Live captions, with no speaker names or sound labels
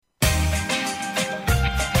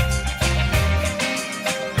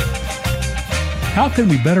How can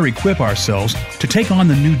we better equip ourselves to take on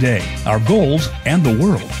the new day, our goals, and the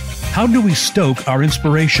world? How do we stoke our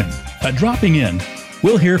inspiration? At Dropping In,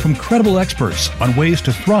 we'll hear from credible experts on ways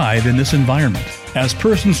to thrive in this environment. As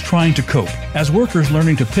persons trying to cope, as workers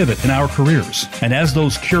learning to pivot in our careers, and as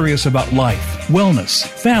those curious about life, wellness,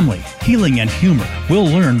 family, healing, and humor, we'll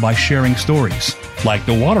learn by sharing stories. Like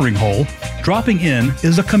the watering hole, Dropping In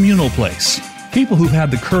is a communal place. People who've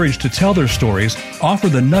had the courage to tell their stories offer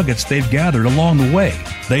the nuggets they've gathered along the way.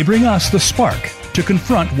 They bring us the spark to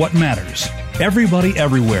confront what matters. Everybody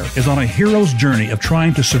everywhere is on a hero's journey of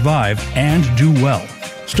trying to survive and do well.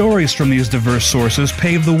 Stories from these diverse sources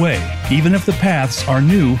pave the way, even if the paths are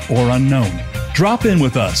new or unknown. Drop in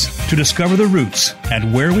with us to discover the roots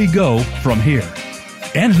and where we go from here.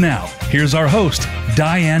 And now, here's our host,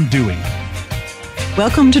 Diane Dewey.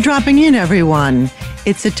 Welcome to Dropping In, everyone.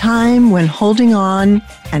 It's a time when holding on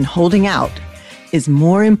and holding out is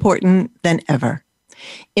more important than ever.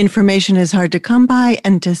 Information is hard to come by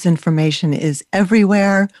and disinformation is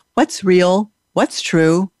everywhere. What's real? What's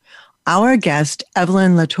true? Our guest,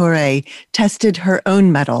 Evelyn LaTorre, tested her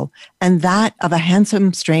own mettle and that of a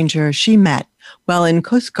handsome stranger she met while in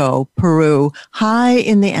Cusco, Peru, high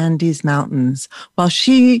in the Andes Mountains, while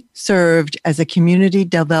she served as a community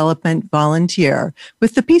development volunteer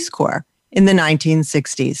with the Peace Corps in the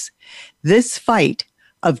 1960s. This fight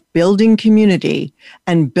of building community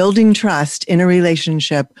and building trust in a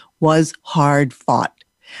relationship was hard fought.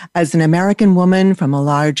 As an American woman from a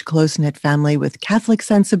large, close-knit family with Catholic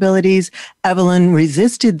sensibilities, Evelyn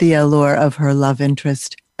resisted the allure of her love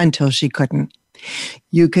interest until she couldn't.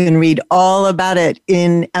 You can read all about it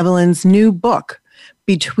in Evelyn's new book,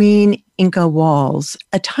 Between Inca Walls,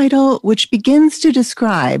 a title which begins to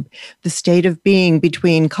describe the state of being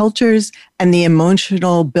between cultures and the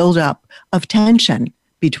emotional buildup of tension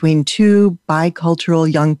between two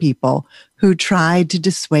bicultural young people who tried to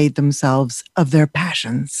dissuade themselves of their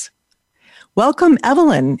passions. Welcome,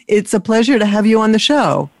 Evelyn. It's a pleasure to have you on the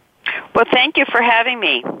show. Well, thank you for having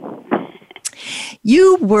me.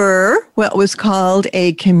 You were what was called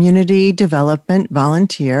a community development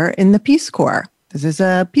volunteer in the Peace Corps. This is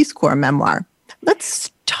a Peace Corps memoir.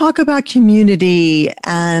 Let's talk about community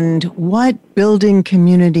and what building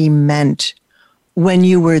community meant when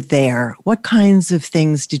you were there. What kinds of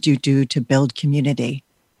things did you do to build community?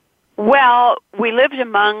 Well, we lived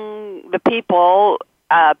among the people.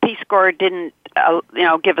 Peace Corps didn't,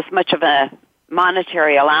 give us much of a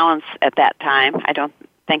monetary allowance at that time. I don't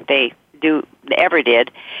think they ever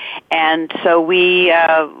did. And so we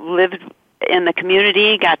lived in the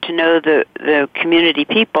community, got to know the community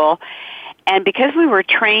people. And because we were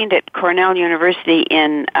trained at Cornell University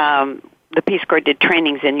in, the Peace Corps did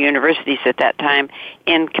trainings in universities at that time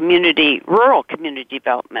in rural community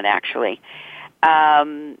development, actually.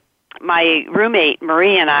 My roommate,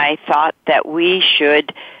 Marie, and I thought that we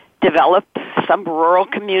should develop some rural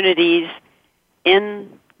communities in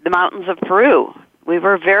the mountains of Peru. We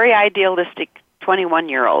were very idealistic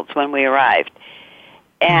 21-year-olds when we arrived.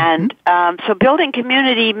 And so building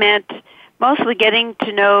community meant mostly getting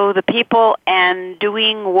to know the people and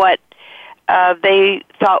doing what they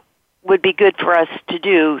thought would be good for us to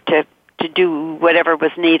do whatever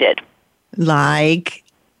was needed. Like,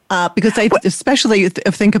 because I especially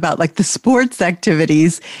think about like the sports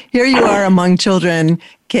activities. Here you are among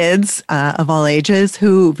kids of all ages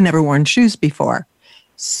who've never worn shoes before.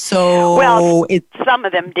 So some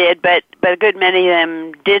of them did, but a good many of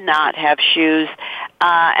them did not have shoes.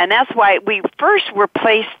 And that's why we first were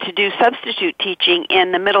placed to do substitute teaching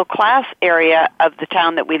in the middle class area of the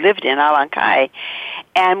town that we lived in, Alancay.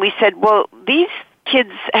 And we said, well, these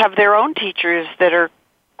kids have their own teachers that are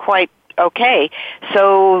quite okay.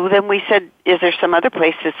 So then we said, is there some other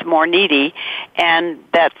place that's more needy? And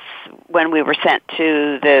that's when we were sent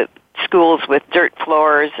to the schools with dirt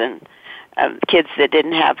floors and kids that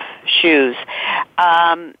didn't have shoes.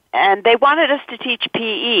 And they wanted us to teach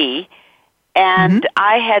PE, and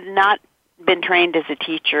I had not been trained as a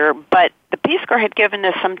teacher, but the Peace Corps had given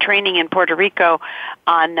us some training in Puerto Rico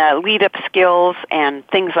on lead-up skills and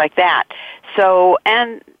things like that. So,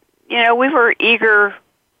 and, we were eager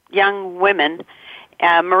young women.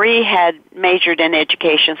 Marie had majored in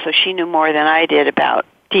education, so she knew more than I did about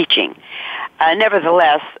teaching.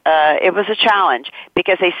 Nevertheless, it was a challenge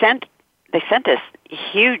because they sent us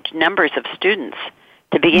huge numbers of students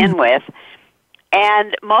to begin with,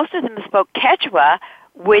 and most of them spoke Quechua,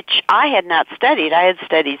 which I had not studied. I had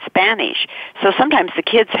studied Spanish. So sometimes the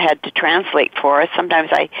kids had to translate for us. Sometimes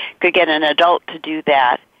I could get an adult to do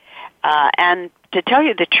that. And to tell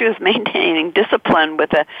you the truth, maintaining discipline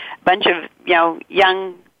with a bunch of,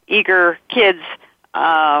 young, eager kids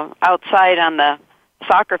outside on the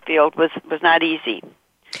soccer field was not easy.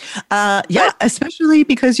 Yeah, especially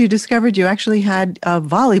because you discovered you actually had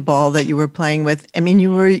volleyball that you were playing with. I mean,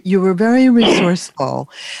 you were very resourceful,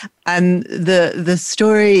 and the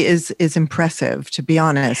story is impressive, to be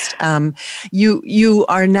honest. You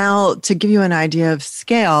are now, to give you an idea of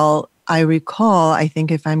scale, I recall, I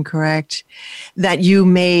think if I'm correct, that you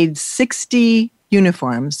made 60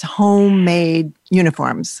 uniforms, homemade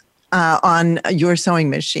uniforms, on your sewing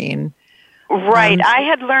machine. Right. I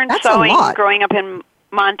had learned sewing growing up in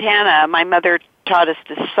Montana. My mother taught us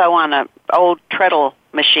to sew on an old treadle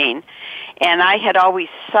machine, and I had always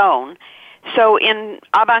sewn. So in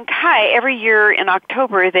Abancay, every year in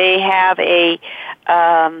October, they have a,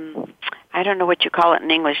 I don't know what you call it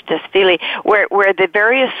in English, desfile, where the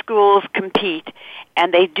various schools compete,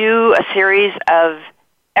 and they do a series of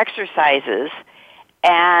exercises.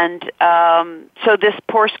 And so this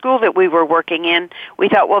poor school that we were working in, we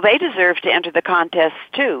thought, well, they deserve to enter the contest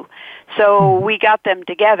too. So we got them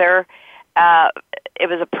together. It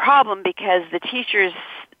was a problem because the teachers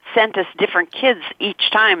sent us different kids each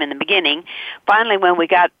time in the beginning. Finally, when we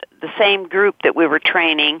got the same group that we were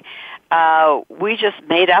training, we just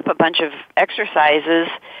made up a bunch of exercises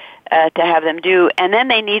to have them do. And then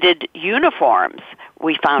they needed uniforms,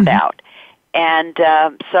 we found out. And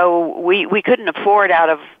so we couldn't afford out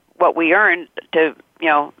of what we earned to,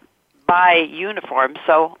 buy uniforms.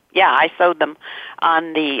 So, yeah, I sewed them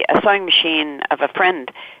on the sewing machine of a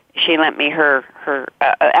friend. She lent me her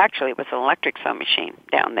actually, it was an electric sewing machine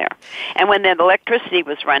down there. And when the electricity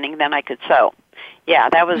was running, then I could sew. Yeah,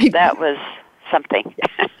 that was something.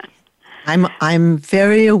 I'm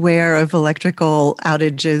very aware of electrical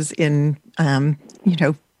outages in,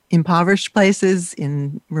 impoverished places,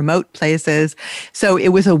 in remote places. So it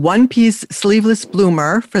was a one-piece sleeveless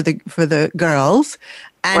bloomer for the girls,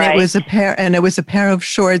 and right. It was a pair of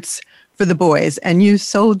shorts for the boys. And you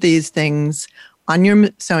sewed these things on your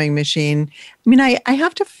sewing machine. I mean, I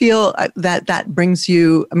have to feel that brings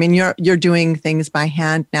you. I mean, you're doing things by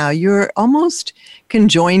hand now. You're almost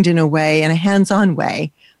conjoined in a way, in a hands-on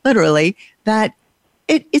way, literally. That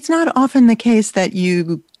it's not often the case that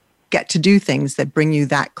you get to do things that bring you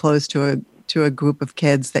that close to a group of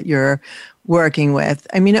kids that you're working with.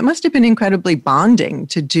 I mean, it must have been incredibly bonding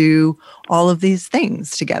to do all of these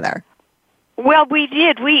things together. Well, we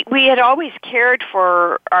did. We had always cared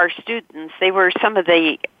for our students. They were some of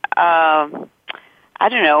the,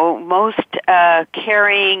 most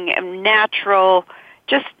caring, natural,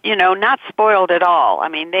 just, not spoiled at all. I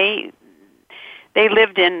mean, they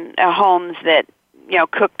lived in homes that,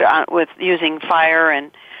 cooked with using fire,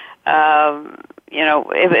 and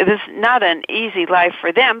it was not an easy life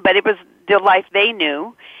for them, but it was the life they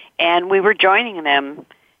knew, and we were joining them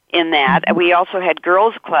in that. Mm-hmm. We also had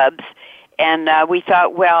girls' clubs, and we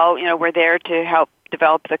thought, well, we're there to help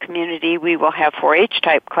develop the community. We will have 4-H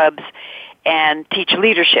type clubs and teach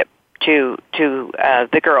leadership to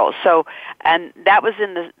the girls. So, and that was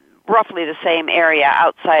in roughly the same area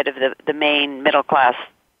outside of the main middle class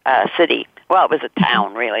city. Well, it was a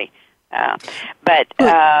town, really.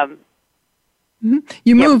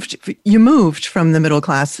 You moved from the middle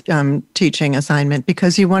class teaching assignment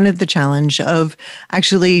because you wanted the challenge of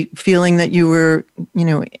actually feeling that you were,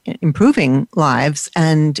 improving lives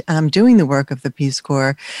and doing the work of the Peace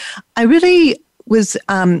Corps. I really was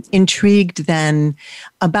intrigued then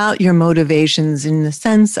about your motivations in the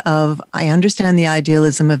sense of, I understand the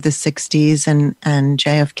idealism of the 60s and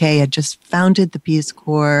JFK had just founded the Peace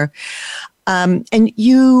Corps.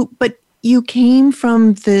 But you came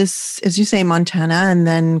from this, as you say, Montana and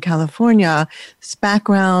then California, this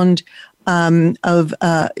background of,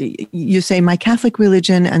 you say, my Catholic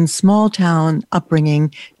religion and small town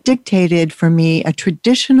upbringing dictated for me a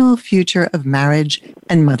traditional future of marriage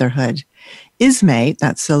and motherhood. Ismay,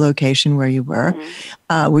 that's the location where you were,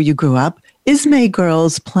 where you grew up. Ismay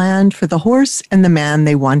girls planned for the horse and the man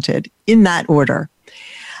they wanted, in that order.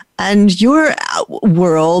 And your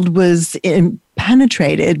world was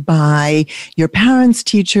penetrated by your parents,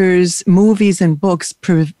 teachers, movies, and books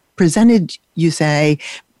presented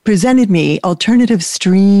me alternative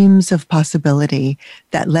streams of possibility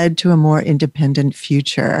that led to a more independent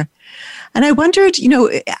future. And I wondered,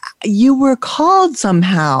 you were called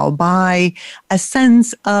somehow by a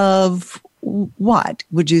sense of, what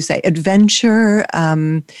would you say, adventure,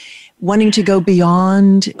 wanting to go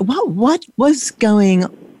beyond. What was going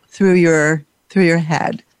through your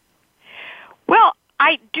head? Well,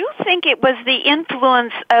 I do think it was the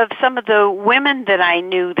influence of some of the women that I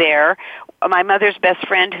knew there. my mother's best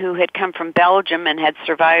friend who had come from Belgium and had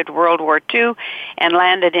survived World War II and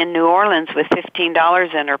landed in New Orleans with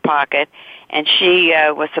 $15 in her pocket, and she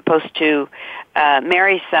was supposed to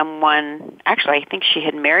marry someone. Actually, I think she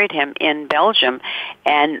had married him in Belgium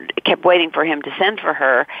and kept waiting for him to send for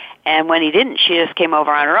her, and when he didn't, she just came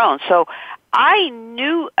over on her own. So I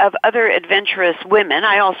knew of other adventurous women.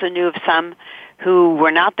 I also knew of some who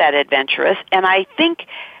were not that adventurous, and I think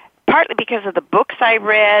partly because of the books I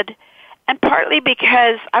read, and partly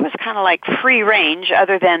because I was kind of like free range,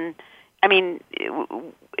 other than, I mean,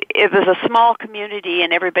 it was a small community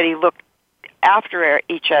and everybody looked after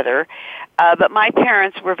each other, but my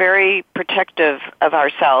parents were very protective of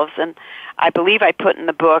ourselves, and I believe I put in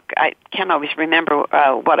the book, I can't always remember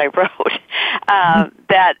what I wrote, I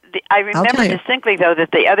remember distinctly, though,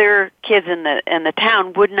 that the other kids in the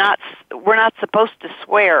town were not supposed to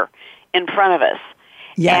swear in front of us.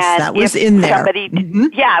 Yes, and that was in there.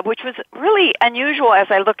 Yeah, which was really unusual as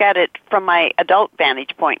I look at it from my adult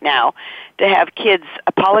vantage point now, to have kids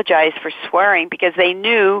apologize for swearing because they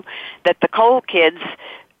knew that the Kohl kids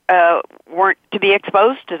weren't to be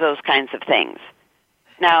exposed to those kinds of things.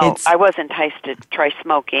 Now, I was enticed to try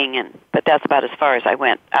smoking, but that's about as far as I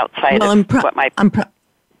went outside of what my...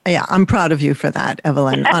 I'm proud of you for that,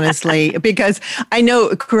 Evelyn, honestly, because I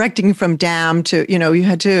know correcting from dam to, you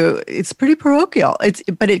had to, it's pretty parochial.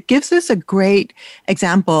 But it gives us a great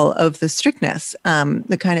example of the strictness,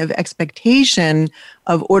 the kind of expectation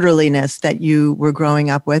of orderliness that you were growing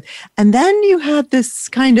up with. And then you had this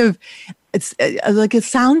kind of, it's like a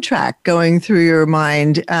soundtrack going through your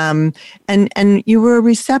mind. And you were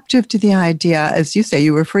receptive to the idea, as you say,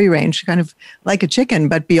 you were free range, kind of like a chicken,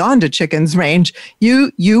 but beyond a chicken's range.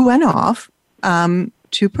 You went off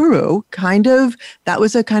to Peru, that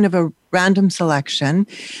was a kind of a random selection.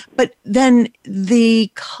 But then the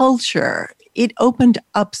culture, it opened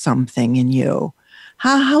up something in you.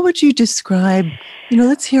 How would you describe,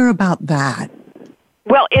 let's hear about that.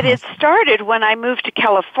 Well, it had started when I moved to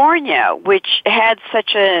California, which had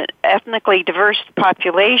such an ethnically diverse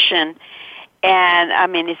population, and I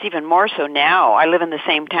mean, it's even more so now. I live in the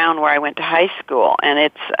same town where I went to high school, and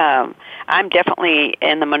it's I'm definitely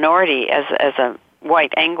in the minority as a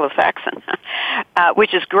white Anglo-Saxon,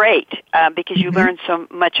 which is great because you learn so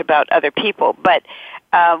much about other people. But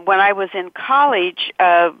when I was in college,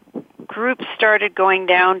 groups started going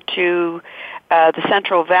down to the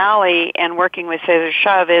Central Valley and working with Cesar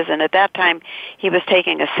Chavez, and at that time he was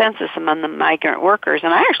taking a census among the migrant workers,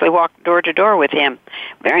 and I actually walked door to door with him.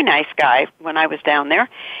 Very nice guy when I was down there,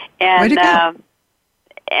 and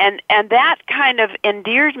and that kind of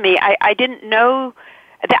endeared me. I didn't know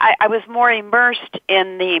that I was more immersed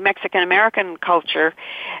in the Mexican American culture.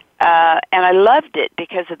 And I loved it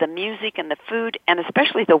because of the music and the food and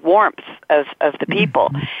especially the warmth of the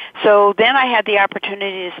people. So then I had the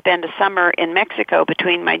opportunity to spend a summer in Mexico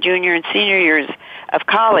between my junior and senior years of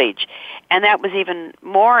college. And that was even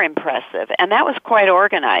more impressive. And that was quite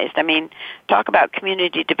organized. I mean, talk about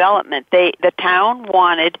community development. The town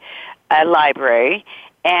wanted a library,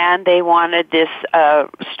 and they wanted this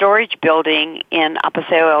storage building in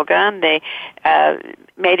Apaseo Elga, and they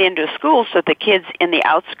made into a school so the kids in the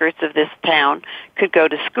outskirts of this town could go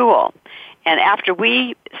to school. And after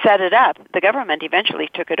we set it up, the government eventually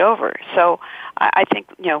took it over. So I think,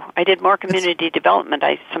 I did more community development,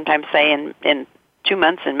 I sometimes say, in 2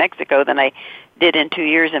 months in Mexico than I did in 2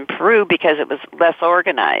 years in Peru because it was less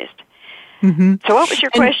organized. So what was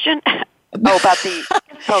your question? About the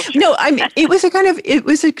culture. No, I mean, it was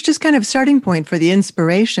just kind of starting point for the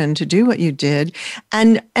inspiration to do what you did.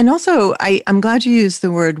 And also, I'm glad you used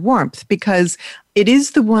the word warmth, because it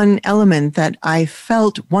is the one element that I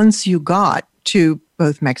felt once you got to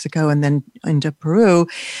both Mexico and then into Peru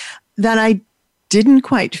that I didn't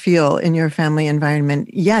quite feel in your family environment.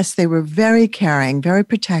 Yes, they were very caring, very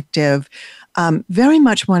protective, very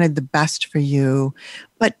much wanted the best for you.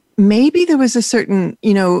 But maybe there was a certain,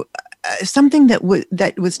 something that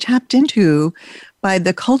was tapped into by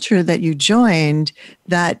the culture that you joined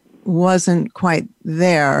that wasn't quite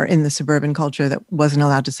there in the suburban culture, that wasn't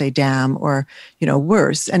allowed to say damn or,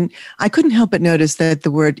 worse. And I couldn't help but notice that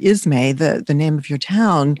the word Ismay, the name of your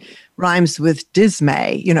town, rhymes with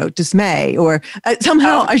dismay, dismay, or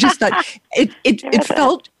somehow I just thought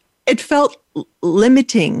it felt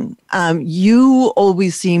limiting. You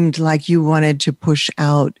always seemed like you wanted to push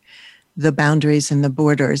out the boundaries and the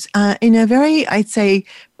borders in a very, I'd say,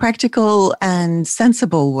 practical and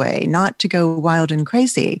sensible way, not to go wild and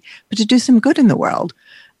crazy, but to do some good in the world.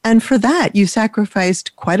 And for that, you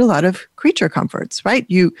sacrificed quite a lot of creature comforts, right?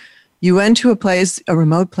 You went to a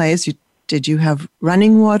remote place. Did you have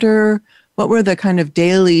running water, What were the kind of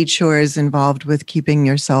daily chores involved with keeping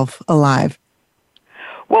yourself alive?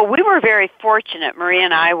 Well, we were very fortunate, Maria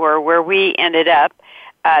and I were, where we ended up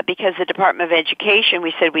because the Department of Education,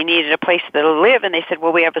 we said we needed a place to live, and they said,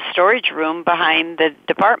 well, we have a storage room behind the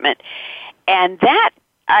department. And that,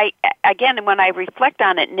 again, when I reflect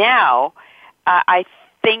on it now, I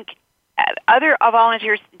think other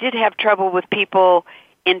volunteers did have trouble with people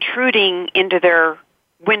intruding into their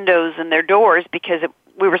windows and their doors because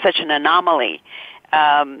we were such an anomaly.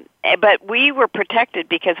 But we were protected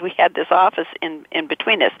because we had this office in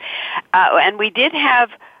between us. And we did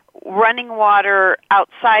have running water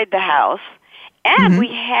outside the house, and we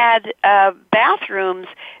had bathrooms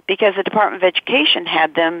because the Department of Education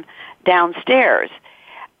had them downstairs.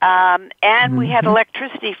 And we had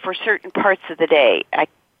electricity for certain parts of the day. I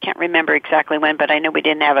can't remember exactly when, but I know we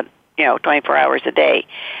didn't have it, 24 hours a day.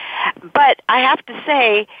 But I have to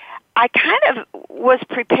say, I kind of was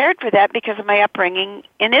prepared for that because of my upbringing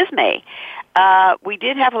in Ismay. We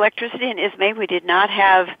did have electricity in Ismay. We did not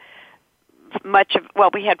have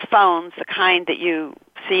we had phones, the kind that you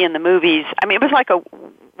see in the movies. I mean, it was like a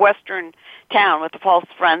Western town with the false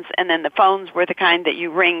fronts, and then the phones were the kind that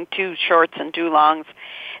you ring 2 shorts and 2 longs.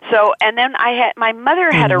 So, and then my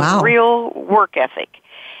mother had a real work ethic.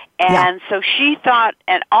 And so she thought,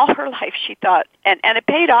 and all her life she thought, and it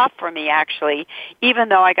paid off for me actually, even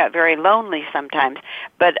though I got very lonely sometimes.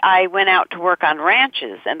 But I went out to work on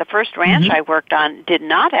ranches, and the first ranch I worked on did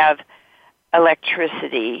not have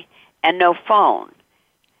electricity and no phone.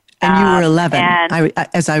 And you were 11.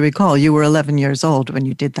 As I recall, you were 11 years old when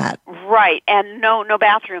you did that. Right, and no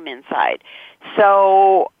bathroom inside.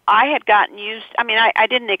 So I had gotten used, I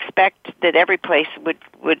didn't expect that every place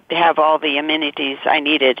would have all the amenities I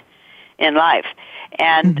needed in life.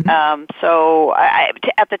 And so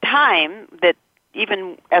at the time, that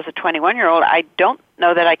even as a 21-year-old, I don't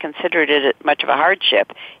know that I considered it much of a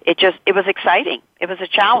hardship. It was exciting. It was a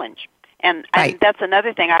challenge. And that's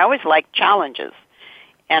another thing. I always liked challenges.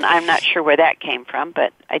 And I'm not sure where that came from,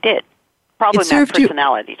 but I did. Probably my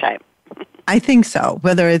personality type. I think so.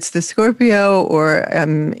 Whether it's the Scorpio or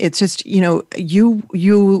it's just,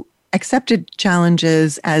 you accepted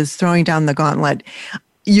challenges as throwing down the gauntlet.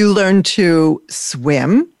 You learned to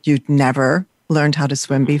swim. You'd never learned how to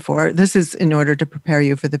swim before. This is in order to prepare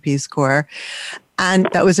you for the Peace Corps. And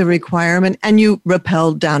that was a requirement. And you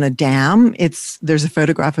rappelled down a dam. There's a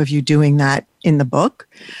photograph of you doing that in the book.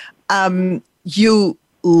 You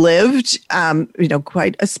lived,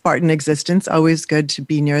 quite a Spartan existence. Always good to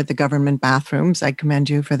be near the government bathrooms. I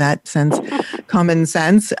commend you for that common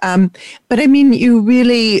sense. But I mean, you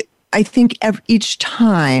really, I think each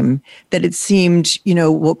time that it seemed,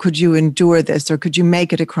 well, could you endure this, or could you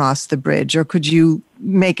make it across the bridge, or could you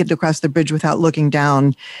make it across the bridge without looking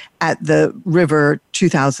down at the river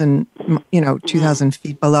 2,000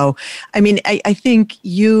 feet below? I mean, I think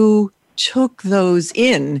you took those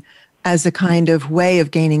in as a kind of way of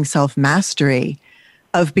gaining self-mastery,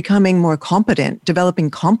 of becoming more competent, developing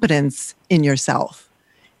competence in yourself.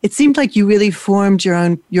 It seemed like you really formed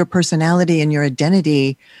your personality and your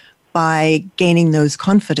identity by gaining those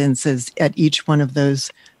confidences at each one of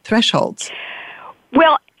those thresholds.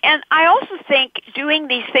 Well, and I also think doing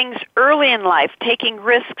these things early in life, taking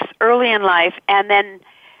risks early in life, and then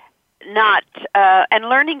and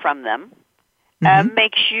learning from them,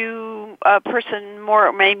 makes you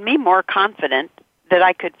made me more confident that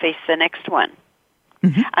I could face the next one.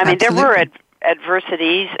 I mean, there were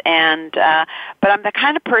adversities, but I'm the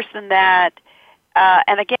kind of person that,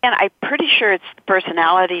 and again, I'm pretty sure it's the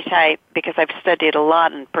personality type, because I've studied a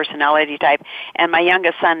lot in personality type, and my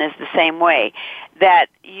youngest son is the same way, that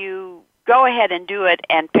you go ahead and do it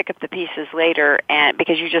and pick up the pieces later, and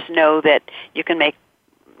because you just know that you can make,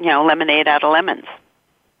 lemonade out of lemons.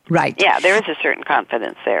 Right. Yeah, there is a certain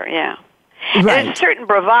confidence there, yeah. Right. There's a certain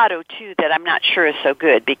bravado, too, that I'm not sure is so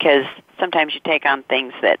good, because sometimes you take on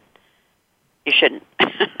things that you shouldn't.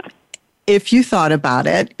 If you thought about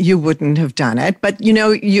it, you wouldn't have done it. But,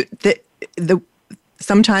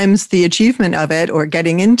 sometimes the achievement of it, or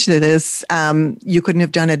getting into this, you couldn't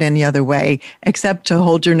have done it any other way except to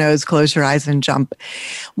hold your nose, close your eyes, and jump.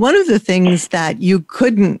 One of the things that you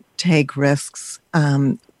couldn't take risks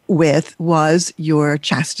with was your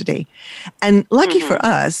chastity. And lucky for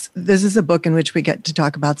us, this is a book in which we get to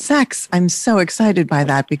talk about sex. I'm so excited by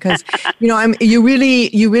that because, you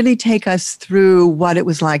really take us through what it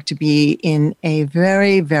was like to be in a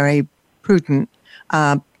very, very prudent,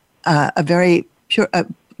 a very pure,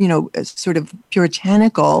 sort of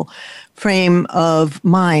puritanical frame of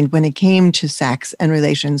mind when it came to sex and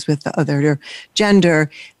relations with the other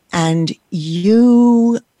gender. And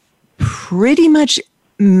you pretty much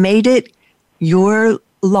made it your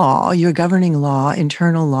law, your governing law,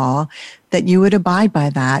 internal law, that you would abide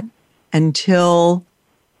by that until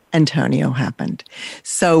Antonio happened.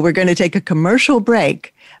 So we're going to take a commercial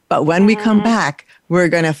break, but when we come back, we're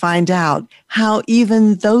going to find out how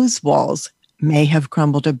even those walls may have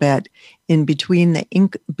crumbled a bit in between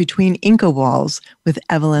between Inca walls with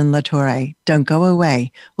Evelyn LaTorre. Don't go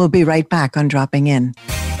away. We'll be right back on Dropping In.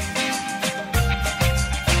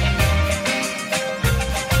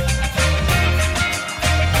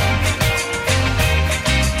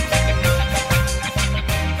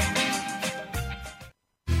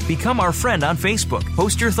 Become our friend on Facebook.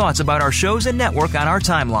 Post your thoughts about our shows and network on our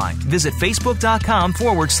timeline. Visit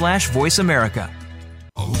facebook.com/Voice America.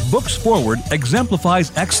 Books Forward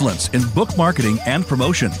exemplifies excellence in book marketing and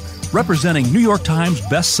promotion, representing New York Times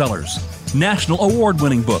bestsellers, national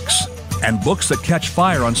award-winning books, and books that catch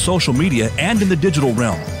fire on social media and in the digital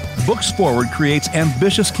realm. Books Forward creates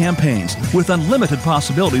ambitious campaigns with unlimited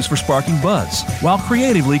possibilities for sparking buzz, while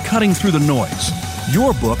creatively cutting through the noise.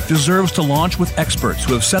 Your book deserves to launch with experts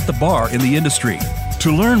who have set the bar in the industry.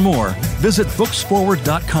 To learn more, visit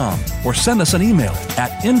booksforward.com or send us an email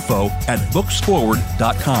at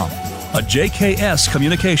info@booksforward.com. A JKS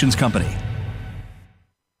Communications company.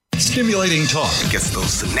 Stimulating talk. It gets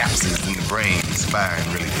those synapses in the brain firing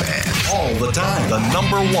really fast. All the time. The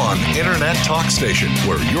 #1 internet talk station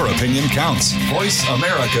where your opinion counts.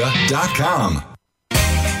 VoiceAmerica.com.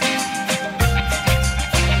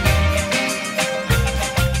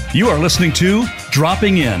 You are listening to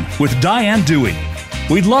Dropping In with Diane Dewey.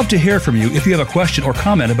 We'd love to hear from you if you have a question or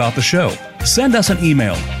comment about the show. Send us an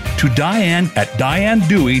email to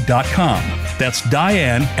Diane@DianeDewey.com. That's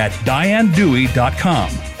Diane@DianeDewey.com.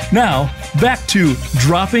 Now, back to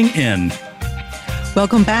Dropping In.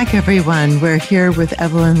 Welcome back, everyone. We're here with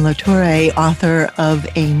Evelyn LaTorre, author of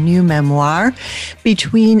a new memoir,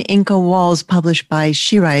 Between Inca Walls, published by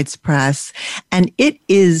She Writes Press. And it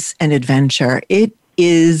is an adventure. It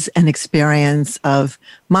is an experience of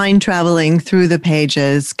mind traveling through the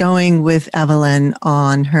pages, going with Evelyn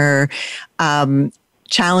on her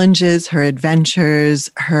challenges, her adventures,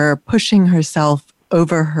 her pushing herself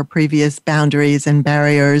over her previous boundaries and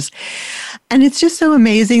barriers. And it's just so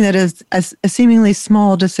amazing that a seemingly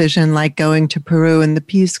small decision like going to Peru in the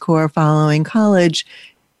Peace Corps following college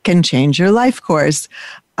can change your life course.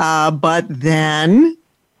 But then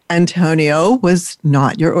Antonio was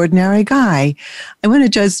not your ordinary guy. I want to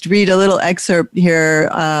just read a little excerpt here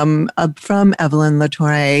from Evelyn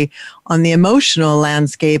LaTorre on the emotional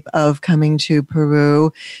landscape of coming to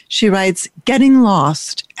Peru. She writes, "Getting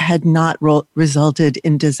lost had not resulted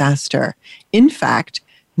in disaster. In fact,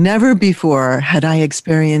 never before had I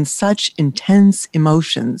experienced such intense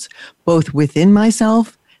emotions, both within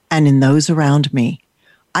myself and in those around me.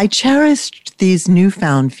 I cherished these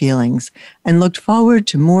newfound feelings and looked forward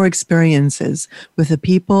to more experiences with the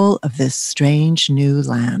people of this strange new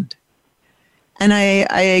land." And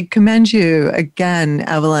I commend you again,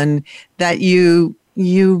 Evelyn, that you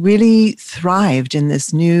really thrived in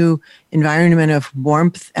this new environment of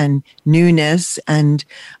warmth and newness. And,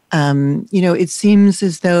 it seems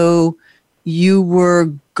as though you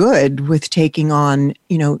were good with taking on,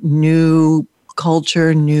 new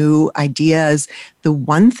culture, new ideas. The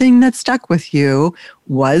one thing that stuck with you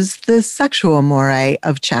was the sexual moray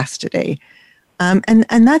of chastity. And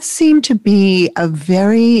that seemed to be a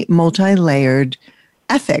very multi-layered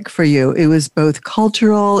ethic for you. It was both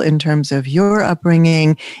cultural in terms of your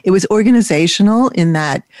upbringing. It was organizational in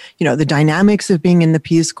that, the dynamics of being in the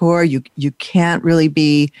Peace Corps, you can't really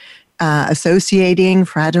be associating,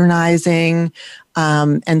 fraternizing,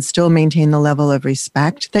 and still maintain the level of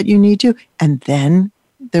respect that you need to. And then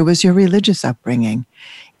there was your religious upbringing.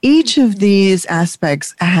 Each of these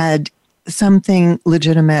aspects had something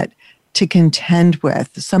legitimate to contend with,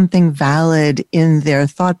 something valid in their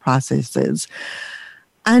thought processes.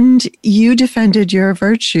 And you defended your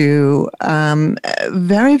virtue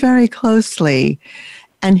very, very closely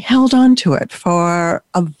and held on to it for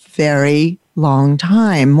a very long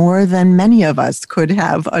time, more than many of us could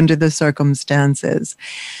have under the circumstances.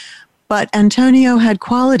 But Antonio had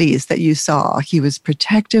qualities that you saw. He was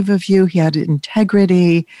protective of you. He had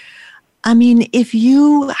integrity. I mean, if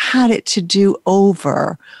you had it to do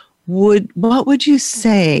over, what would you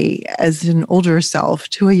say as an older self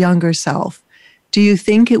to a younger self? Do you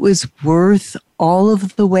think it was worth all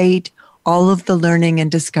of the wait, all of the learning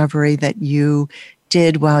and discovery that you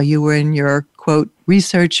did while you were in your, quote,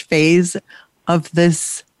 research phase of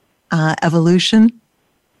this evolution?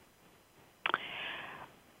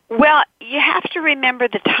 Well, you have to remember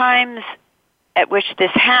the times at which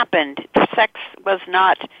this happened. Sex was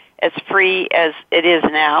not as free as it is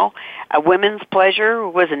now. Women's pleasure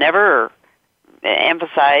was never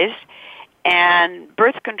emphasized, and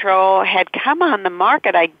birth control had come on the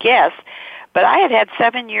market, I guess, but I had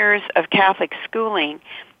 7 years of Catholic schooling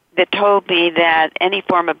that told me that any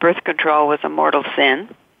form of birth control was a mortal sin.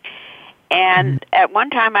 And at one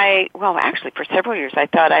time actually for several years, I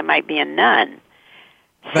thought I might be a nun.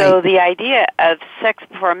 So the idea of sex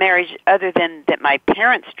before marriage, other than that my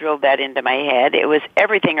parents drilled that into my head, it was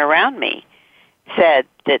everything around me said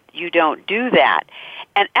that you don't do that.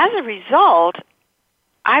 And as a result,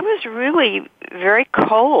 I was really very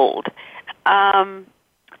cold and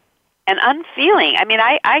unfeeling. I mean,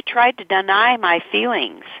 I tried to deny my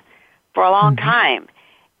feelings for a long time,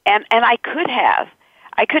 and I could have,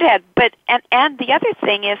 but and the other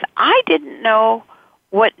thing is I didn't know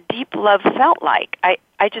what deep love felt like.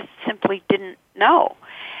 I just simply didn't know.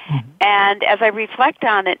 And as I reflect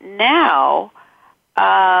on it now,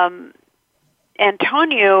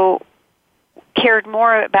 Antonio cared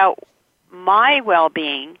more about my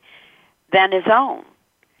well-being than his own.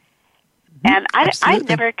 And I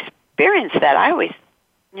never experienced that. I always,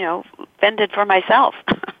 fended for myself.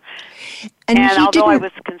 And although I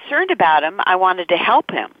was concerned about him, I wanted to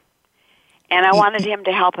help him. And I wanted him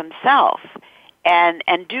to help himself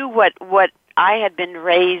and do what I had been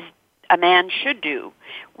raised a man should do,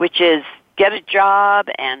 which is get a job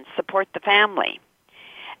and support the family.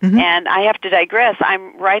 And I have to digress.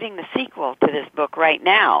 I'm writing the sequel to this book right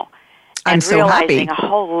now. And so realizing happy. a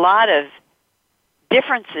whole lot of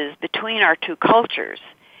differences between our two cultures.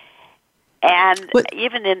 And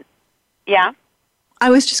I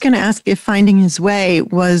was just going to ask if finding his way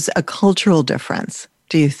was a cultural difference,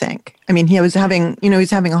 do you think? I mean, he was having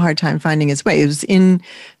a hard time finding his way. He was in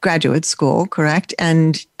graduate school, correct?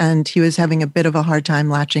 And he was having a bit of a hard time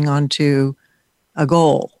latching onto a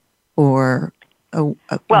goal or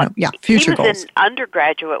future goals. He was an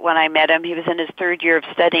undergraduate when I met him. He was in his third year of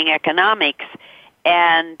studying economics,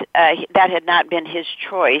 and that had not been his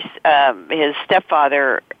choice. His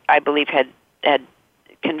stepfather, I believe, had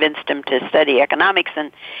convinced him to study economics,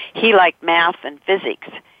 and he liked math and physics.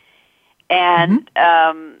 And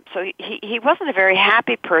so he wasn't a very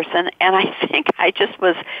happy person, and I think I just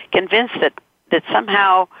was convinced that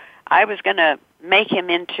somehow I was going to make him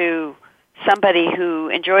into somebody who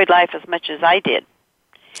enjoyed life as much as I did.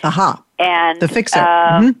 And the fixer.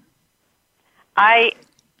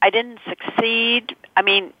 I didn't succeed. I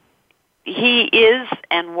mean, he is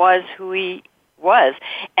and was who he was,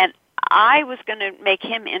 and I was going to make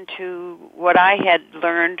him into what I had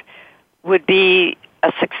learned would be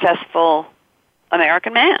a successful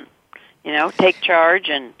American man. Take charge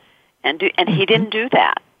and he didn't do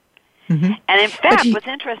that. And in fact, what's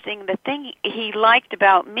interesting, the thing he liked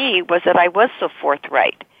about me was that I was so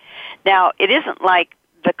forthright. Now, it isn't like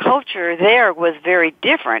the culture there was very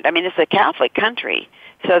different. I mean, it's a Catholic country,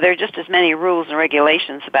 so there are just as many rules and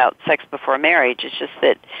regulations about sex before marriage. It's just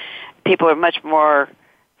that people are much more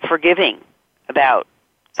forgiving about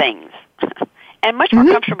things and much more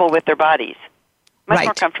comfortable with their bodies. Much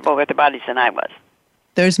more comfortable with their bodies than I was.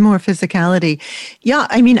 There's more physicality. Yeah,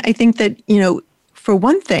 I mean, I think that, for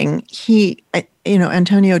one thing,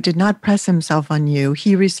 Antonio did not press himself on you.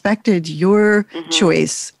 He respected your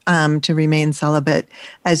choice to remain celibate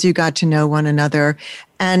as you got to know one another.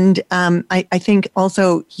 And I think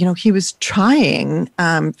also, he was trying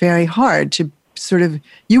very hard to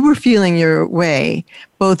you were feeling your way,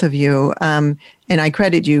 both of you. And I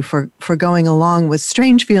credit you for going along with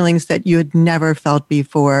strange feelings that you had never felt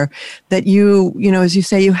before, that you, as you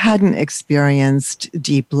say, you hadn't experienced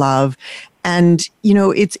deep love. And,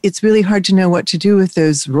 it's really hard to know what to do with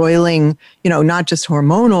those roiling, not just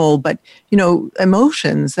hormonal, but,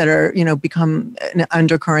 emotions that are, become an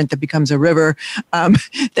undercurrent that becomes a river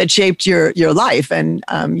that shaped your life. And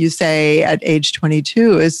you say at age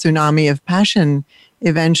 22, a tsunami of passion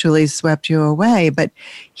eventually swept you away. But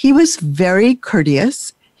he was very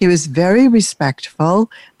courteous. He was very respectful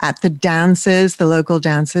at the dances, the local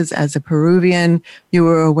dances. As a Peruvian, you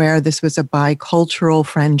were aware this was a bicultural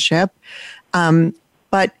friendship.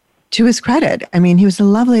 But to his credit, I mean, he was the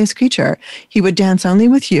loveliest creature. He would dance only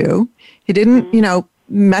with you. He didn't,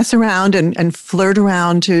 mess around and flirt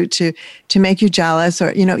around to make you jealous.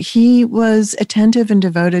 Or, he was attentive and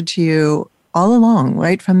devoted to you all along,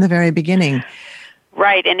 right from the very beginning.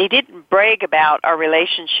 Right, and he didn't brag about our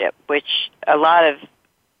relationship, which a lot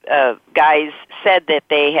of guys said that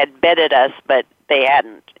they had bedded us, but they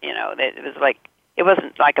hadn't. It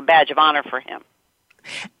wasn't like a badge of honor for him.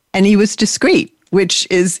 And he was discreet. which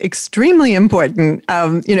is extremely important.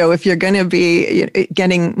 If you're going to be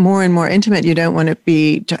getting more and more intimate, you don't want to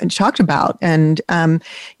be talked about. And,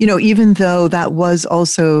 even though that was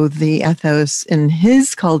also the ethos in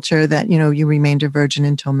his culture that, you remained a virgin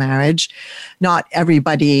until marriage, not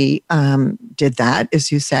everybody did that,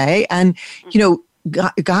 as you say. And,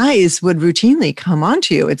 guys would routinely come on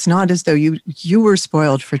to you. It's not as though you were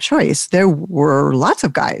spoiled for choice. There were lots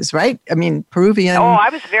of guys, right? I mean, Peruvian. Oh,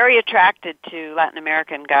 I was very attracted to Latin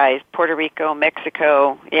American guys. Puerto Rico,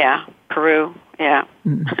 Mexico, yeah, Peru, yeah.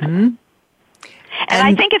 Mm-hmm. and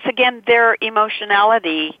I think it's, again, their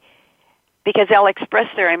emotionality, because they'll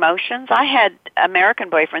express their emotions. I had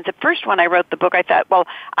American boyfriends. At first, when I wrote the book, I thought, well,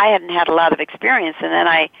 I hadn't had a lot of experience. And then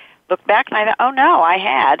I looked back and I thought, oh, no, I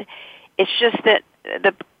had. It's just that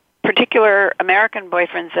the particular American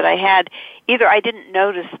boyfriends that I had, either I didn't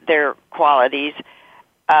notice their qualities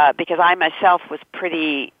because I myself was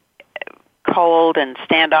pretty cold and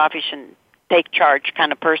standoffish and take charge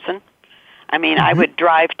kind of person. I mean, I would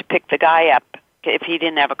drive to pick the guy up if he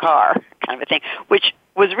didn't have a car, kind of a thing, which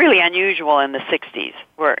was really unusual in the 60s,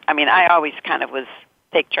 where, I mean, I always kind of was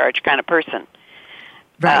take charge kind of person.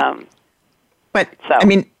 Right. I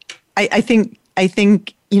mean, I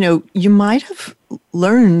think, you might have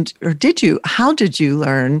learned, or how did you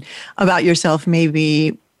learn about yourself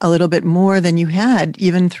maybe a little bit more than you had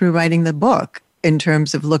even through writing the book, in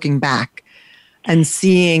terms of looking back and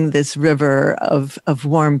seeing this river of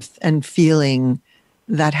warmth and feeling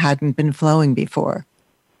that hadn't been flowing before?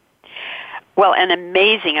 Well, an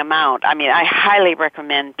amazing amount. I mean, I highly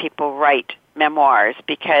recommend people write memoirs,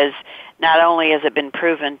 because not only has it been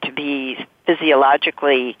proven to be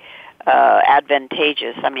physiologically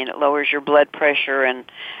advantageous. I mean, it lowers your blood pressure, and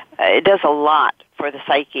it does a lot for the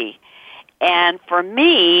psyche. And for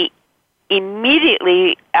me,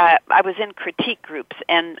 immediately, I was in critique groups,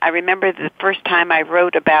 and I remember the first time I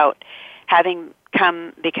wrote about having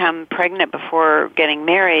become pregnant before getting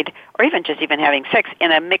married, or even having sex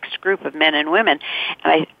in a mixed group of men and women,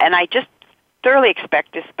 and I just thoroughly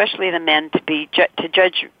expect, especially the men, to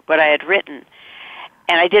judge what I had written,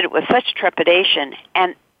 and I did it with such trepidation,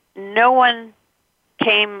 and no one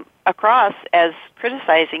came across as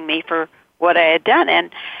criticizing me for what I had done.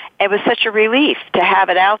 And it was such a relief to have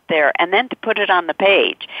it out there and then to put it on the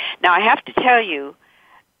page. Now, I have to tell you,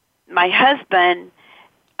 my husband,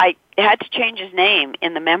 I had to change his name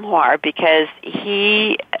in the memoir because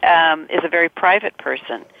he is a very private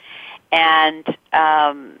person. And,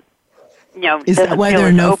 is that why there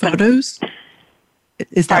are no photos?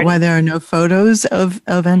 Is that why there are no photos of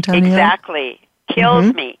Antonio? Exactly.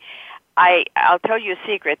 Kills me. I'll tell you a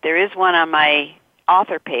secret. There is one on my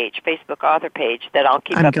author page, Facebook author page, that I'll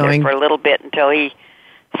keep up there for a little bit until he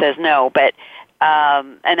says no. But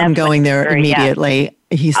and I'm going there immediately.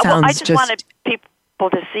 He sounds I just wanted people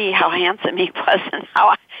to see how handsome he was and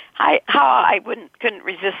how I couldn't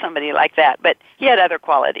resist somebody like that. But he had other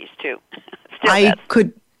qualities too.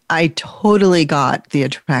 I totally got the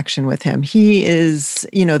attraction with him. He is,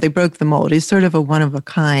 they broke the mold. He's sort of a one of a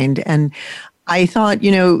kind. And I thought,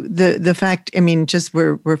 the fact, just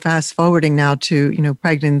we're fast forwarding now to,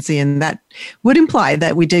 pregnancy, and that would imply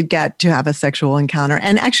that we did get to have a sexual encounter,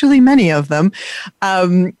 and actually many of them.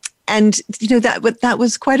 And, that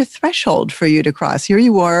was quite a threshold for you to cross. Here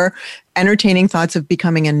you are entertaining thoughts of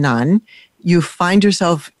becoming a nun. You find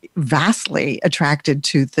yourself vastly attracted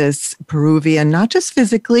to this Peruvian, not just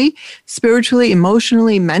physically, spiritually,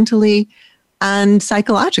 emotionally, mentally, and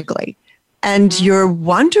psychologically. And you're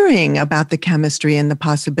wondering about the chemistry and the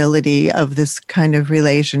possibility of this kind of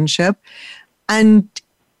relationship. And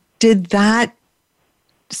did that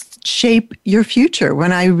shape your future?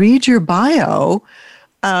 When I read your bio,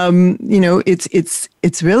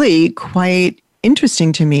 it's really quite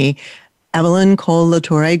interesting to me. Evelyn Kohl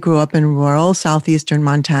LaTorre grew up in rural southeastern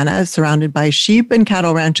Montana, surrounded by sheep and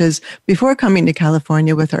cattle ranches before coming to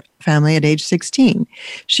California with her family at age 16.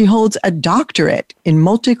 She holds a doctorate in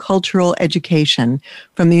multicultural education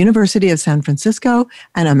from the University of San Francisco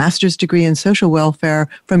and a master's degree in social welfare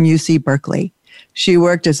from UC Berkeley. She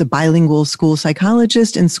worked as a bilingual school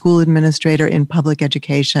psychologist and school administrator in public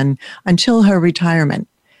education until her retirement.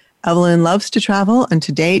 Evelyn loves to travel, and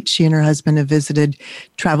to date, she and her husband have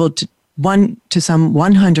traveled to some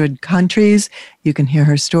 100 countries. You can hear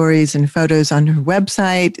her stories and photos on her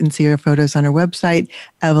website and see her photos on her website,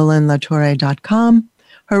 evelynlatorre.com.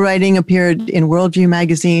 Her writing appeared in Worldview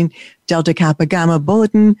magazine, Delta Kappa Gamma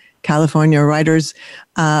Bulletin, California Writers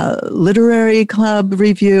Literary Club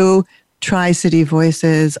Review, Tri-City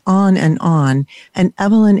Voices, on and on. And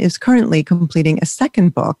Evelyn is currently completing a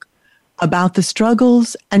second book about the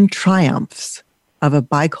struggles and triumphs of a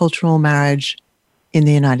bicultural marriage in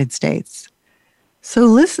the United States. So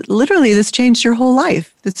literally, this changed your whole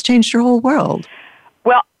life. This changed your whole world.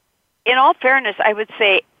 Well, in all fairness, I would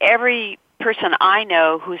say every person I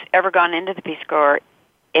know who's ever gone into the Peace Corps,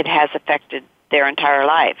 it has affected their entire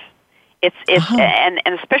life. It's and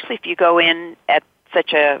especially if you go in at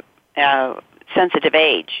such a sensitive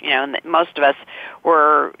age, and most of us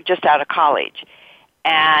were just out of college,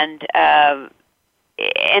 and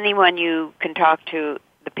anyone you can talk to,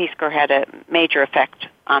 the Peace Corps had a major effect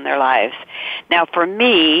on their lives. Now, for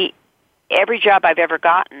me, every job I've ever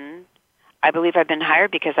gotten, I believe I've been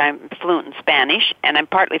hired because I'm fluent in Spanish, and I'm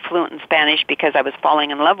partly fluent in Spanish because I was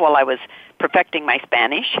falling in love while I was perfecting my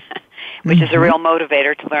Spanish, which is a real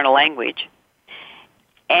motivator to learn a language.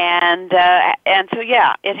 And so,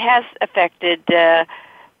 yeah, it has affected, when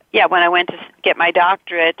I went to get my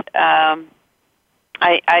doctorate,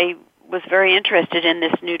 I was very interested in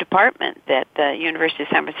this new department that the University of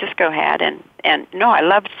San Francisco had, and I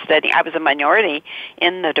loved studying. I was a minority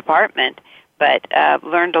in the department, but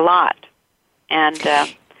learned a lot. And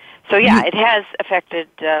so, yeah, it has affected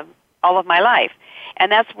all of my life. And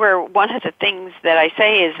that's where one of the things that I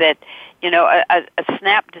say is that, a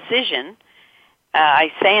snap decision,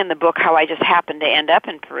 I say in the book how I just happened to end up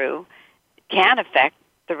in Peru, can affect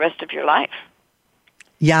the rest of your life.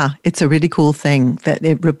 Yeah, it's a really cool thing that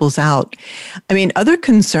it ripples out. I mean, other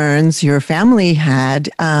concerns your family had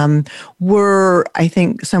were, I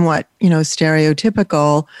think, somewhat,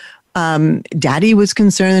 stereotypical. Daddy was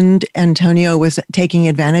concerned Antonio was taking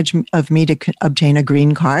advantage of me to obtain a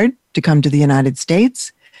green card to come to the United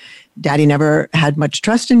States. Daddy never had much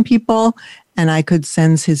trust in people, and I could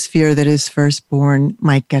sense his fear that his firstborn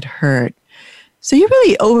might get hurt. So you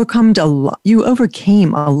really overcame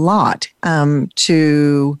a lot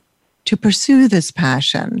to pursue this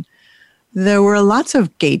passion. There were lots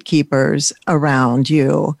of gatekeepers around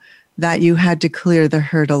you that you had to clear the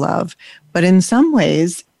hurdle of. But in some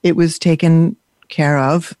ways, it was taken care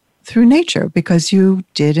of through nature because you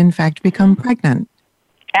did, in fact, become pregnant.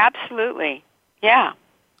 Absolutely. Yeah.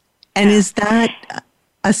 And is that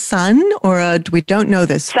a son or we don't know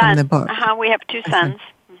this from the book? We have two sons.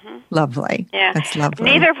 Lovely. Yeah. That's lovely.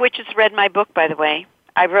 Neither of which has read my book, by the way.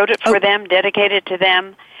 I wrote it for them, dedicated to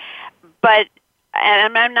them. But,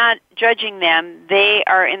 and I'm not judging them, they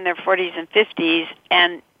are in their 40s and 50s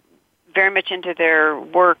and very much into their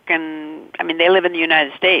work. And, I mean, they live in the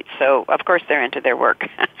United States, so of course they're into their work.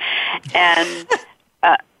 And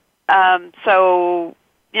so,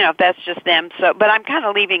 that's just them. So, but I'm kind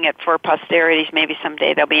of leaving it for posterities. Maybe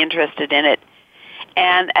someday they'll be interested in it.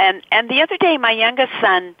 And the other day, my youngest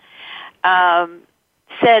son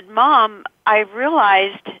said, "Mom, I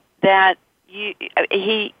realized that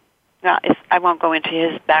I won't go into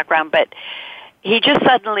his background, but he just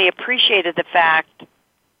suddenly appreciated the fact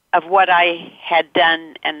of what I had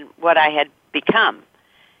done and what I had become."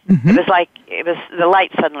 Mm-hmm. It was the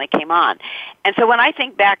light suddenly came on. And so when I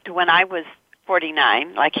think back to when I was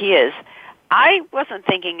 49, like he is, I wasn't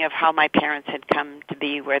thinking of how my parents had come to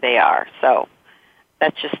be where they are. So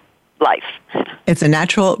that's just life. It's a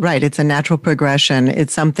natural progression.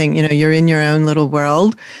 It's something, you're in your own little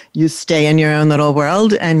world. You stay in your own little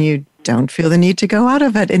world and you don't feel the need to go out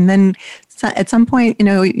of it. And then at some point,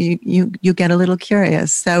 you get a little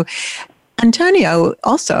curious. So Antonio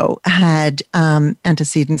also had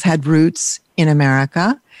antecedents, had roots in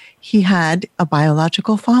America. He had a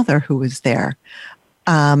biological father who was there.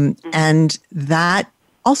 And that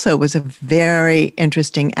also was a very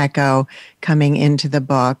interesting echo coming into the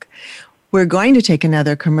book. We're going to take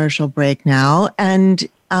another commercial break now and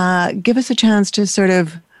give us a chance to sort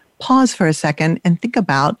of pause for a second and think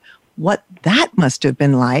about what that must have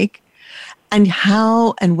been like and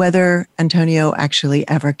how and whether Antonio actually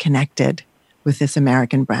ever connected with this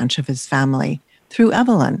American branch of his family through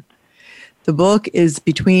Evelyn. The book is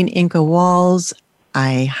Between Inca Walls.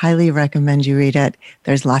 I highly recommend you read it.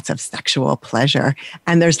 There's lots of sexual pleasure,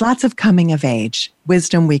 and there's lots of coming of age,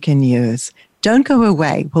 wisdom we can use. Don't go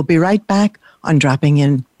away. We'll be right back on Dropping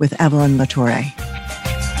In with Evelyn LaTorre.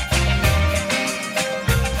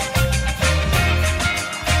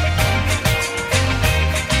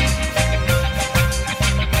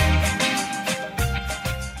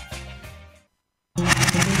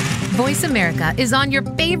 Voice America is on your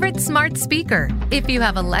favorite smart speaker. If you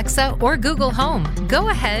have Alexa or Google Home, go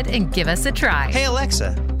ahead and give us a try. Hey,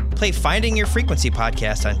 Alexa, play Finding Your Frequency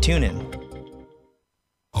podcast on TuneIn.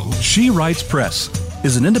 She Writes Press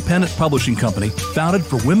is an independent publishing company founded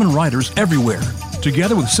for women writers everywhere.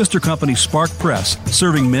 Together with sister company Spark Press,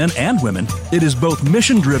 serving men and women, it is both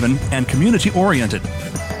mission-driven and community-oriented.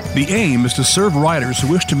 The aim is to serve writers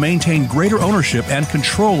who wish to maintain greater ownership and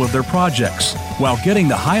control of their projects while getting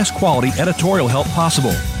the highest quality editorial help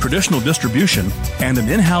possible, traditional distribution, and an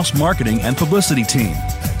in-house marketing and publicity team.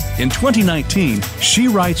 In 2019, She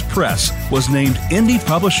Writes Press was named Indie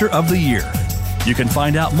Publisher of the Year. You can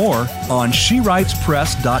find out more on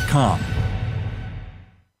shewritespress.com.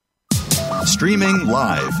 Streaming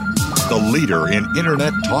live, the leader in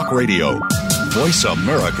Internet talk radio,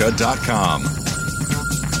 voiceamerica.com.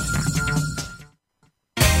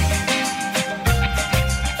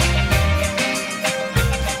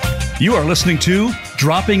 You are listening to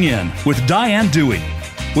Dropping In with Diane Dewey.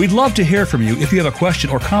 We'd love to hear from you if you have a question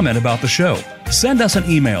or comment about the show. Send us an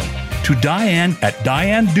email to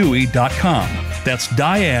diane@dianedewey.com. That's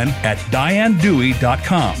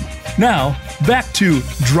diane@dianedewey.com. Now, back to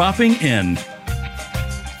Dropping In.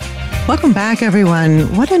 Welcome back,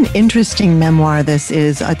 everyone. What an interesting memoir this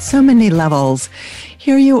is at so many levels.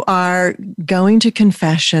 Here you are going to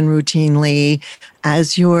confession routinely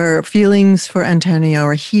as your feelings for Antonio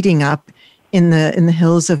are heating up in the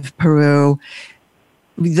hills of Peru.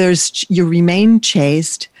 You remain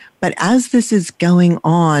chaste, but as this is going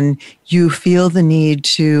on, you feel the need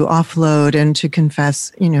to offload and to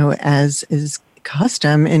confess, as is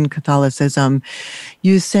custom in Catholicism.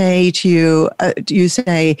 You say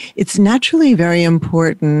it's naturally very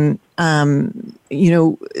important,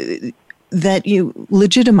 that you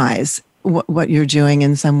legitimize what you're doing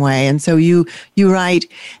in some way. And so you write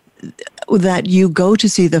that you go to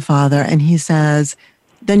see the Father and he says,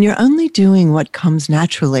 then you're only doing what comes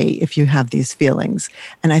naturally if you have these feelings.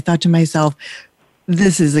 And I thought to myself,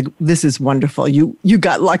 this is wonderful. You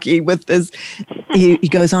got lucky with this. He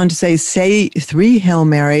goes on to say 3 Hail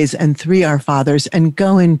Marys and 3 Our Fathers and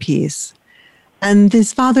go in peace. And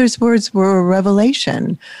his father's words were a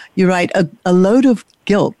revelation. You write, a load of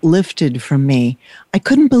guilt lifted from me. I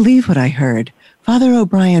couldn't believe what I heard. Father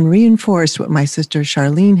O'Brien reinforced what my sister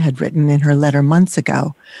Charlene had written in her letter months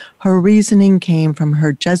ago. Her reasoning came from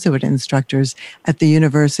her Jesuit instructors at the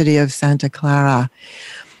University of Santa Clara.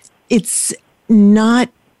 It's not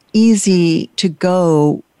easy to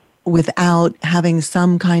go without having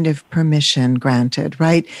some kind of permission granted,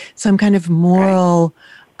 right? Some kind of moral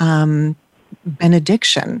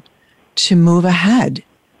benediction to move ahead.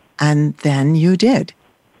 And then you did.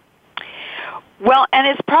 Well, and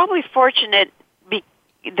it's probably fortunate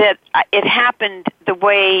that it happened the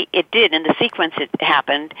way it did, in the sequence it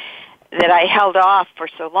happened, that I held off for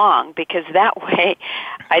so long, because that way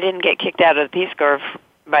I didn't get kicked out of the Peace Corps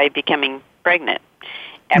by becoming pregnant.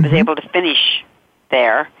 I was able to finish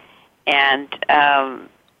there, and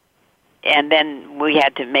then we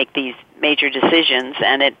had to make these major decisions,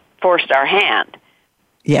 and it forced our hand.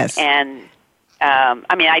 Yes. And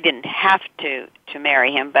I didn't have to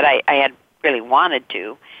marry him, but I had really wanted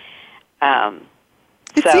to.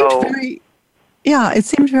 It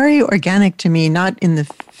seemed very organic to me, not in the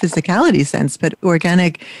physicality sense, but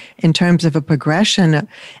organic in terms of a progression,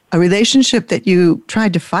 a relationship that you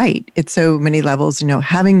tried to fight at so many levels,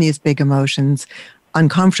 having these big emotions,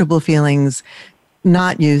 uncomfortable feelings,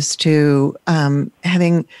 not used to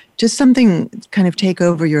having just something kind of take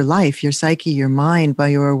over your life, your psyche, your mind, while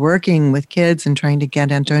you were working with kids and trying to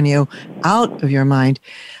get Antonio out of your mind.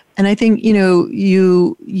 And I think,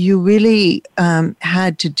 you really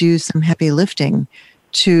had to do some heavy lifting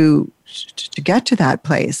to get to that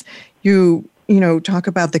place. You talk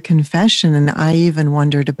about the confession, and I even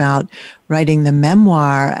wondered about writing the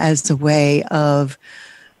memoir as a way of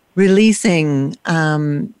releasing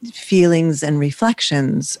feelings and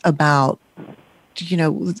reflections about,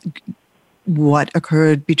 what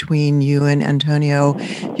occurred between you and Antonio.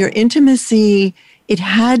 Your intimacy, it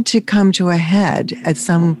had to come to a head at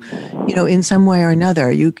in some way or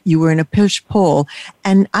another. You were in a push-pull.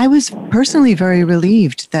 And I was personally very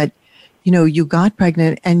relieved that, you got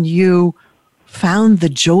pregnant and you found the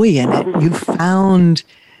joy in it. You found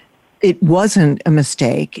it wasn't a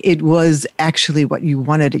mistake. It was actually what you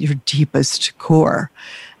wanted at your deepest core.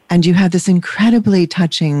 And you had this incredibly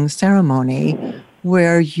touching ceremony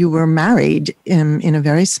where you were married in a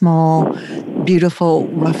very small, beautiful,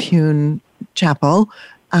 rough-hewn chapel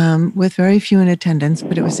with very few in attendance,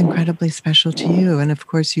 but it was incredibly special to you. And of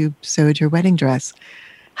course, you sewed your wedding dress.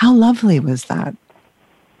 How lovely was that?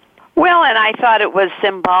 Well, and I thought it was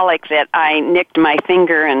symbolic that I nicked my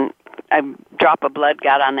finger and a drop of blood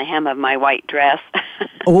got on the hem of my white dress.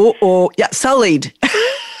 Yeah, sullied.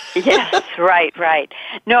 Yes, right.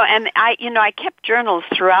 No, and I kept journals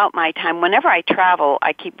throughout my time. Whenever I travel,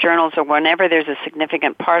 I keep journals, or whenever there's a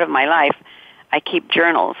significant part of my life, I keep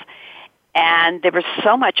journals. And there was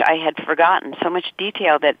so much I had forgotten, so much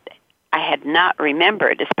detail that I had not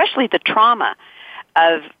remembered, especially the trauma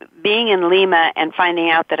of being in Lima and finding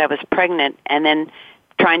out that I was pregnant and then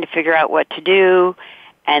trying to figure out what to do.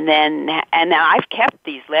 And now I've kept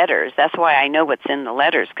these letters. That's why I know what's in the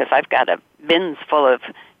letters, because I've got a bins full of,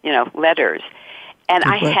 letters. And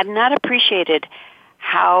I had not appreciated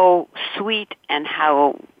how sweet and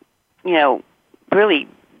how, really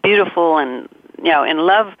beautiful and, in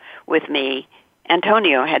love with me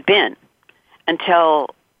Antonio had been until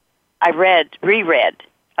I reread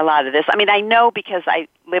a lot of this. I mean, I know because I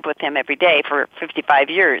live with him every day for 55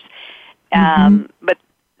 years. But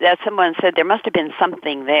as someone said, there must have been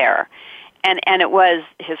something there. And it was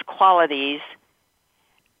his qualities.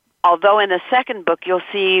 Although in the second book, you'll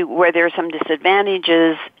see where there are some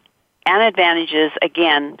disadvantages and advantages,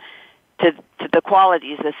 again, to the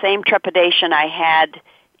qualities. The same trepidation I had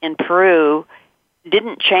in Peru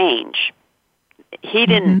didn't change. He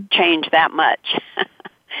didn't change that much,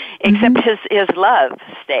 except his love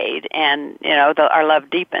stayed, and, our love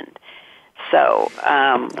deepened. So,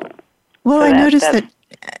 I noticed that.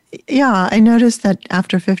 Yeah, I noticed that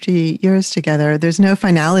after 50 years together, there's no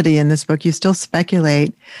finality in this book. You still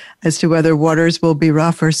speculate as to whether waters will be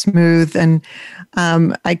rough or smooth. And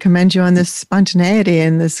I commend you on this spontaneity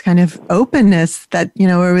and this kind of openness that,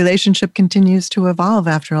 a relationship continues to evolve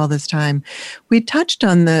after all this time. We touched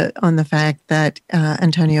on the fact that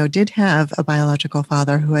Antonio did have a biological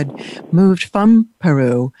father who had moved from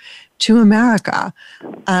Peru to America.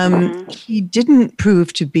 He didn't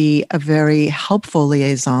prove to be a very helpful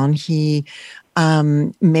liaison. He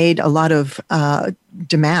made a lot of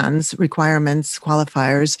demands, requirements,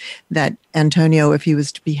 qualifiers that Antonio, if he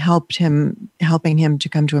was to be helping him to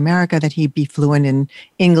come to America, that he be fluent in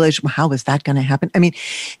English. Well, how was that going to happen? I mean,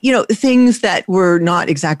 things that were not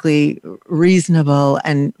exactly reasonable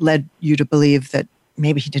and led you to believe that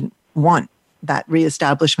maybe he didn't want that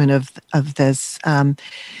reestablishment of this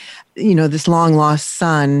this long-lost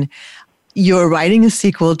son. You're writing a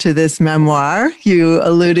sequel to this memoir. You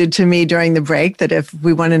alluded to me during the break that if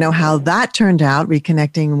we want to know how that turned out,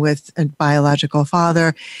 reconnecting with a biological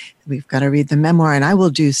father, we've got to read the memoir, and I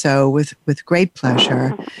will do so with great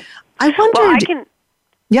pleasure. I wondered...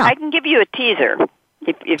 Well, I can give you a teaser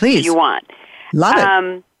if you want. Love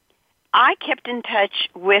it. I kept in touch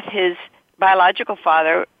with his biological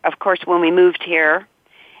father, of course, when we moved here,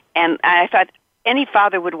 and I thought any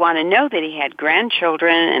father would want to know that he had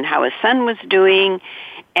grandchildren and how his son was doing,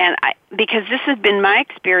 and because this has been my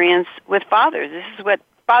experience with fathers. This is what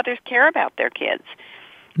fathers care about their kids.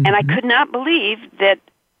 And I could not believe that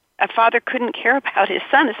a father couldn't care about his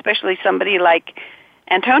son, especially somebody like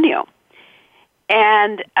Antonio.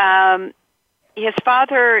 And his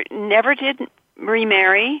father never did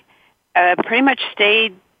remarry, pretty much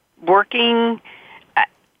stayed working,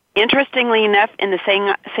 interestingly enough, in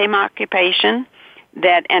the same occupation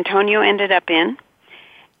that Antonio ended up in.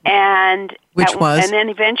 And which was? And then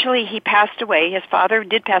eventually he passed away. His father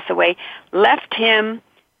did pass away, left him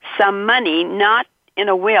some money, not in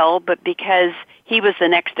a will, but because he was the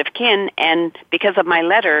next of kin, and because of my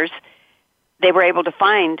letters, they were able to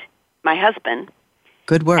find my husband.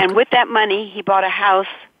 Good work. And with that money, he bought a house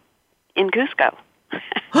in Cusco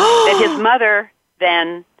that his mother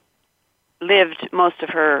then lived most of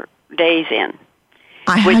her days in.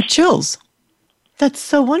 I had chills. That's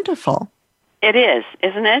so wonderful. It is,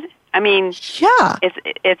 isn't it? I mean, yeah.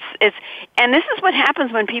 It's, and this is what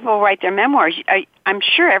happens when people write their memoirs. I'm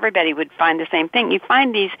sure everybody would find the same thing. You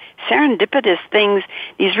find these serendipitous things,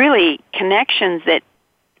 these really connections that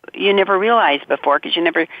you never realized before because you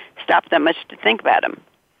never stopped that much to think about them.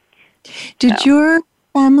 Did your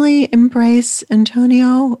family embrace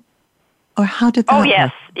Antonio, or how did that? Oh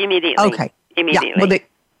yes, immediately. Okay, immediately. Yeah.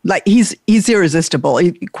 Well, he's irresistible.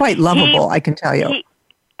 Quite lovable, I can tell you. He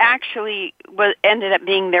actually ended up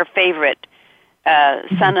being their favorite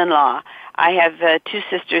son-in-law. I have two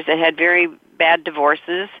sisters that had very bad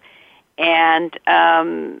divorces, and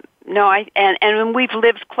and we've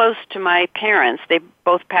lived close to my parents. They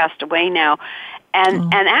both passed away now,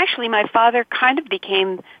 and actually my father kind of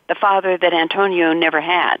became the father that Antonio never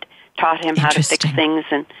had. Taught him how to fix things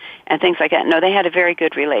and things like that. No, they had a very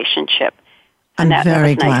good relationship. I'm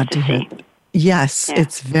very glad to hear. Yes, yeah.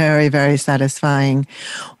 It's very, very satisfying.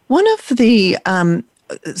 One of the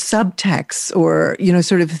subtexts or,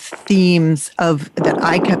 sort of themes that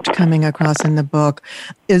I kept coming across in the book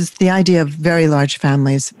is the idea of very large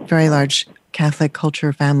families, very large Catholic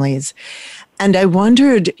culture families. And I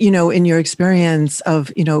wondered, in your experience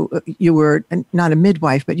of, you were not a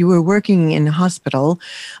midwife, but you were working in a hospital,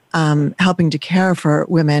 helping to care for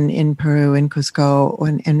women in Peru and Cusco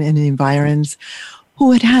and in the environs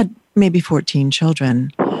who had maybe 14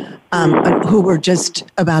 children. who were just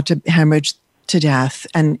about to hemorrhage to death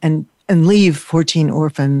and leave 14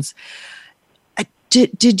 orphans.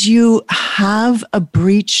 Did you have a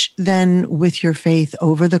breach then with your faith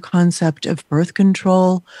over the concept of birth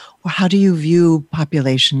control, or how do you view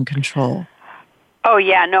population control? Oh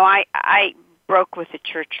yeah, no, I broke with the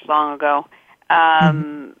church long ago.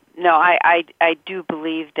 No, I do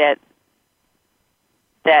believe that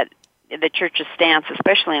the church's stance,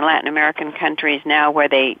 especially in Latin American countries now, where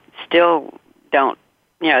they still don't,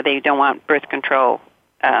 they don't want birth control.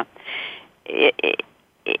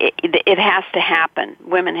 It has to happen.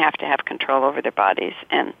 Women have to have control over their bodies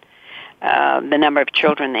and the number of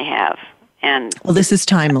children they have. And well, this is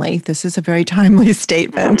timely. This is a very timely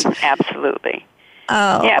statement. Absolutely.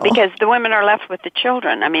 Oh. Yeah, because the women are left with the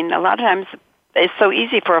children. I mean, a lot of times it's so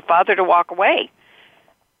easy for a father to walk away.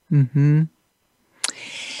 Mm-hmm.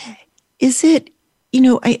 Is it,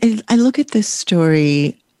 I look at this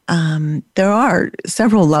story. There are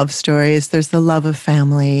several love stories. There's the love of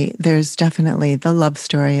family. There's definitely the love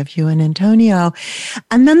story of you and Antonio.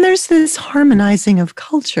 And then there's this harmonizing of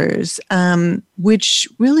cultures, which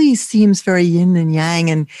really seems very yin and yang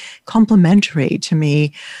and complementary to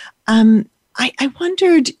me. I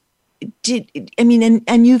wondered,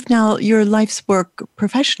 and you've now, your life's work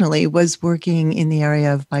professionally was working in the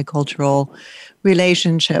area of bicultural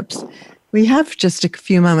relationships. We have just a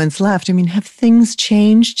few moments left. I mean, have things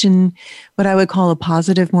changed in what I would call a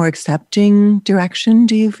positive, more accepting direction,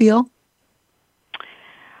 do you feel?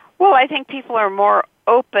 Well, I think people are more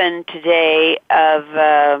open today of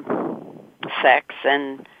sex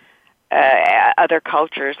and other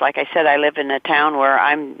cultures. Like I said, I live in a town where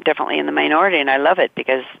I'm definitely in the minority, and I love it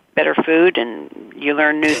because better food and you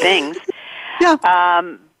learn new things. Yeah.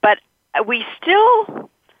 But we still,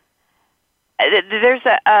 there's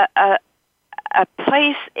a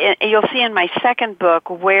place you'll see in my second book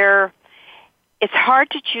where it's hard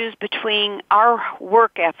to choose between our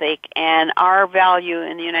work ethic and our value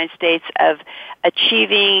in the United States of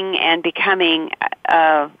achieving and becoming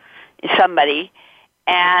somebody,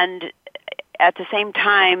 and at the same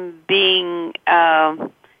time being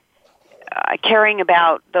caring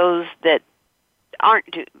about those that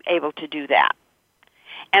aren't able to do that.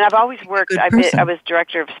 And I've always worked, I was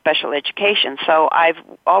director of special education, so I've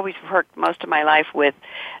always worked most of my life with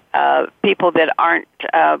people that aren't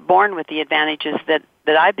born with the advantages that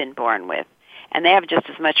I've been born with. And they have just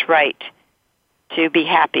as much right to be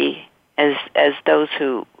happy as those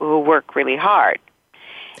who work really hard.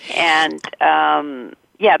 And,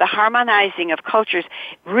 the harmonizing of cultures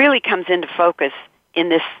really comes into focus in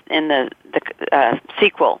the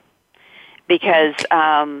sequel, because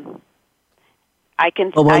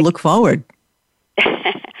we'll look forward.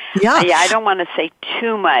 Yeah, I don't want to say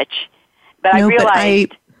too much, but I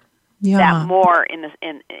realized that more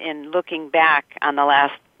in looking back on the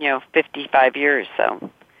last 55 years. So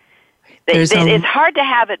it's hard to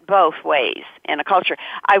have it both ways in a culture.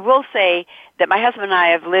 I will say that my husband and I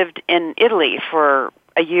have lived in Italy for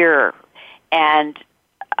a year, and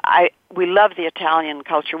we love the Italian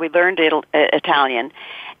culture. We learned Italian,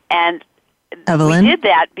 and Evelyn? We did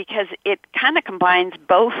that because it kind of combines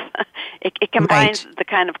both. It combines the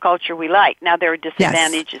kind of culture we like. Now, there are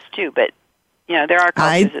disadvantages too, but there are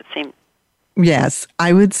cultures that seem. Yes,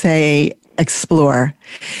 I would say explore.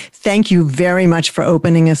 Thank you very much for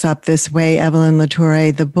opening us up this way, Evelyn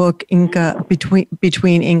LaTorre. The book Inca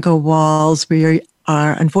Between Inca Walls. We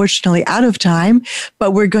are unfortunately out of time,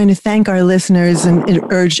 but we're going to thank our listeners and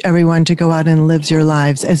urge everyone to go out and live your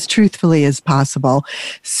lives as truthfully as possible.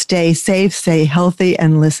 Stay safe, stay healthy,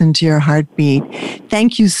 and listen to your heartbeat.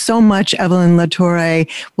 Thank you so much, Evelyn LaTorre.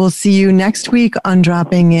 We'll see you next week on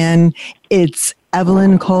Dropping In. It's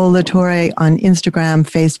Evelyn Kohl LaTorre on Instagram,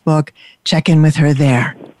 Facebook. Check in with her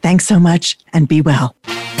there. Thanks so much, and be well.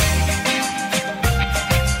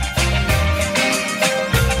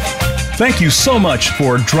 Thank you so much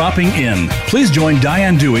for dropping in. Please join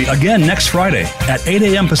Diane Dewey again next Friday at 8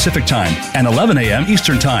 a.m. Pacific Time and 11 a.m.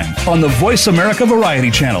 Eastern Time on the Voice America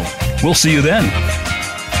Variety Channel. We'll see you then.